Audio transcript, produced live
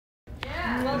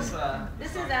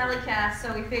this is Alleycast,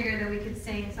 so we figured that we could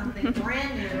sing something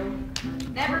brand new,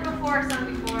 never before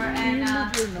sung before. And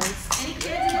any kids in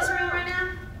this room right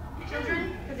now?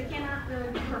 Children? Because they cannot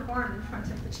really perform in front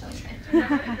of the children. You're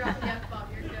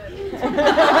good.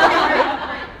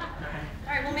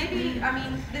 All right, well maybe, I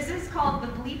mean, this is called the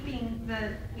bleeping,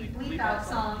 the bleep out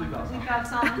song,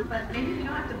 but maybe we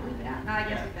don't have to bleep it out. No, I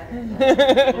guess we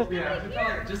better. Well,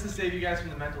 yeah, just to save you guys from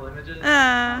the mental images.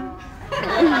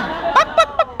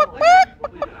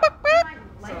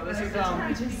 So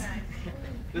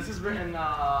this is written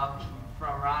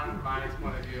from Ron Meyer's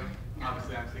point of view.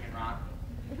 Obviously, I'm singing Ron.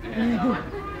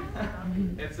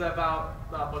 And it's about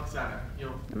book 7.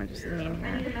 I'm just name here. I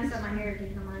need to mess up my hair if you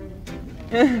don't mind.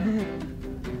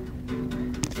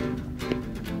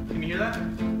 Can you hear that?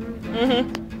 Mm-hmm.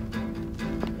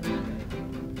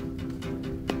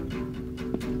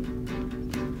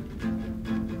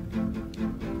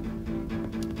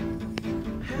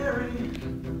 Harry,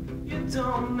 you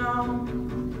don't know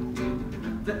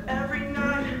that every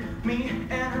night me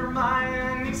and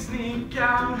Hermione sneak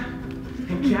out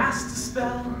and cast a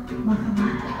spell,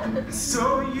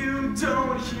 so you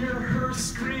don't hear her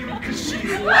scream, cause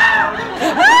she's loud.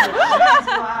 She's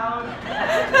loud.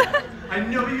 I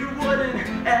know you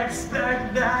wouldn't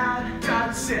expect that.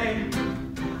 Gotta say,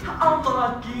 I'm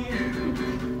lucky,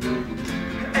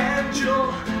 and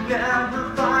you'll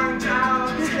never find out,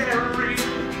 Harry.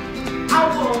 I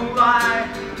won't lie,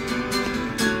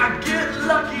 I get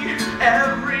lucky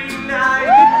every night.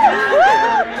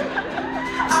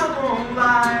 I won't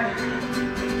lie,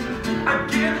 I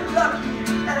get lucky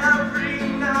every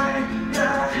night.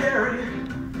 Yeah, Harry,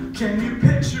 can you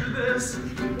picture this?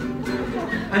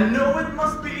 I know it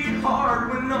must be hard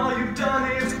when all you've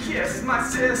done is kiss my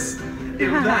sis.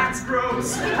 If that's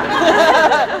gross,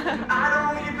 I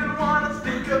don't even want to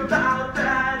think about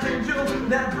that. And you'll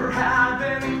never have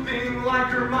anything like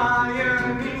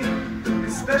Hermione,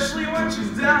 especially when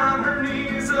she's down on her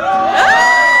knees.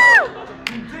 Oh,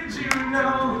 did you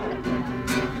know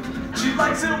she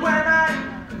likes it when I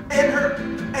in her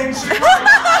and she likes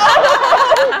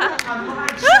on my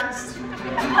chest.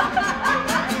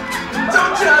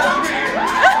 Don't judge me,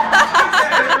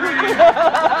 Harry.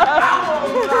 I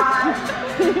won't lie.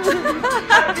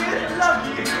 I get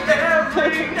lucky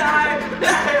every night,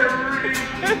 Harry.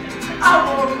 I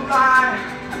won't lie.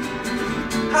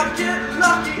 I get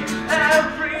lucky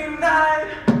every night.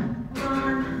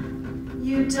 Ron,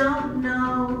 you don't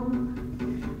know.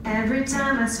 Every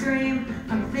time I scream,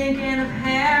 I'm thinking of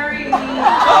Harry.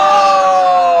 Oh!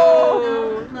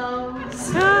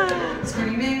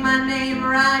 Screaming my name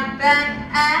right back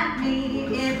at me.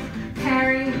 If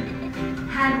Harry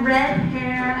had red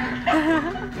hair,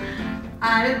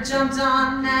 I'd have jumped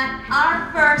on that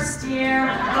our first year.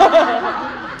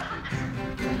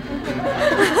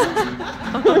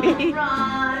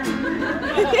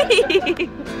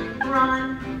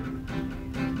 Ron.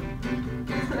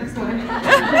 Next line.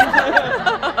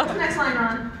 Next line,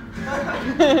 Ron.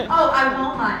 Oh, I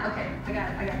won't lie. Okay, I got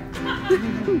it.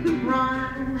 Ron.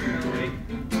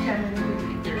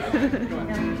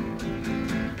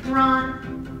 Ron,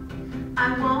 I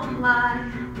won't lie.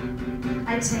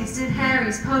 I tasted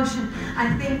Harry's potion.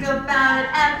 I think about it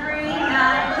every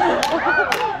night.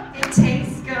 It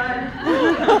tastes good.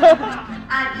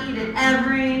 I'd eat it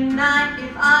every night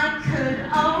if I could.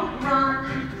 Oh,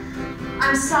 Ron,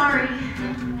 I'm sorry.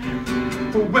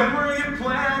 When were you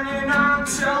planning on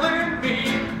telling me?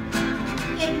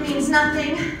 It means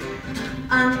nothing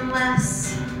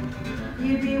unless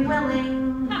you'd be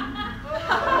willing.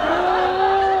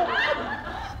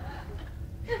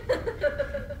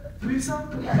 Lisa?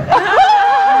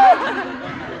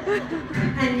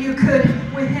 And you could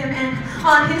with him and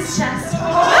on his chest.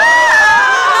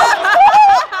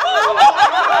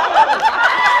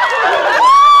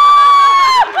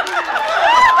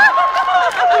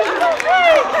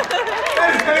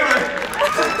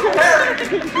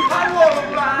 I won't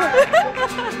lie.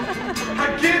 I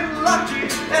get lucky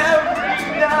every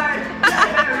night,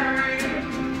 Harry.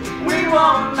 We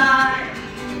won't lie.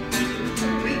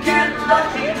 We get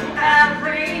lucky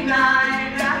every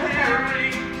night,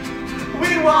 Harry.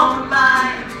 We won't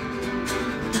lie.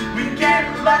 We get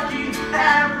lucky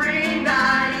every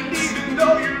night. Even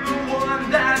though you're the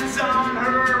one that's on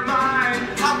her mind,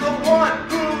 I'm the one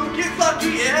who gets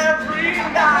lucky every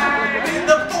night. In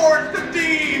the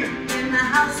 415. In the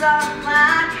house of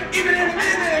black. Even in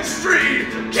ministry,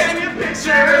 can you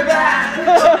picture that?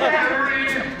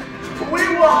 Harry, we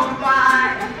won't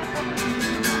lie.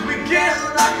 We get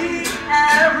lucky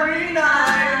every night.